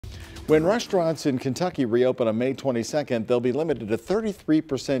When restaurants in Kentucky reopen on May 22nd, they'll be limited to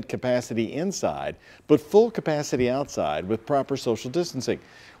 33% capacity inside, but full capacity outside with proper social distancing.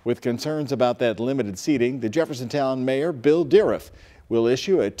 With concerns about that limited seating, the Jeffersontown Mayor, Bill Dieruf, will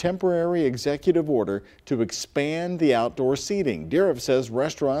issue a temporary executive order to expand the outdoor seating. Dieruf says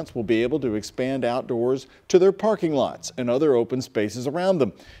restaurants will be able to expand outdoors to their parking lots and other open spaces around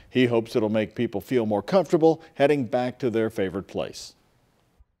them. He hopes it'll make people feel more comfortable heading back to their favorite place.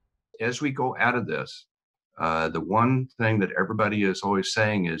 As we go out of this, the one thing that everybody is always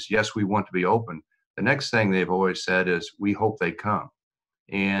saying is, yes, we want to be open. The next thing they've always said is, we hope they come.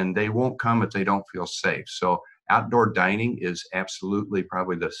 And they won't come if they don't feel safe. So outdoor dining is absolutely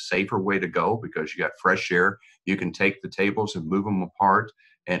probably the safer way to go because you got fresh air. You can take the tables and move them apart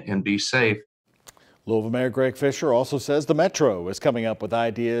and be safe. Louisville Mayor Greg Fisher also says the Metro is coming up with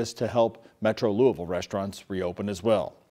ideas to help Metro Louisville restaurants reopen as well.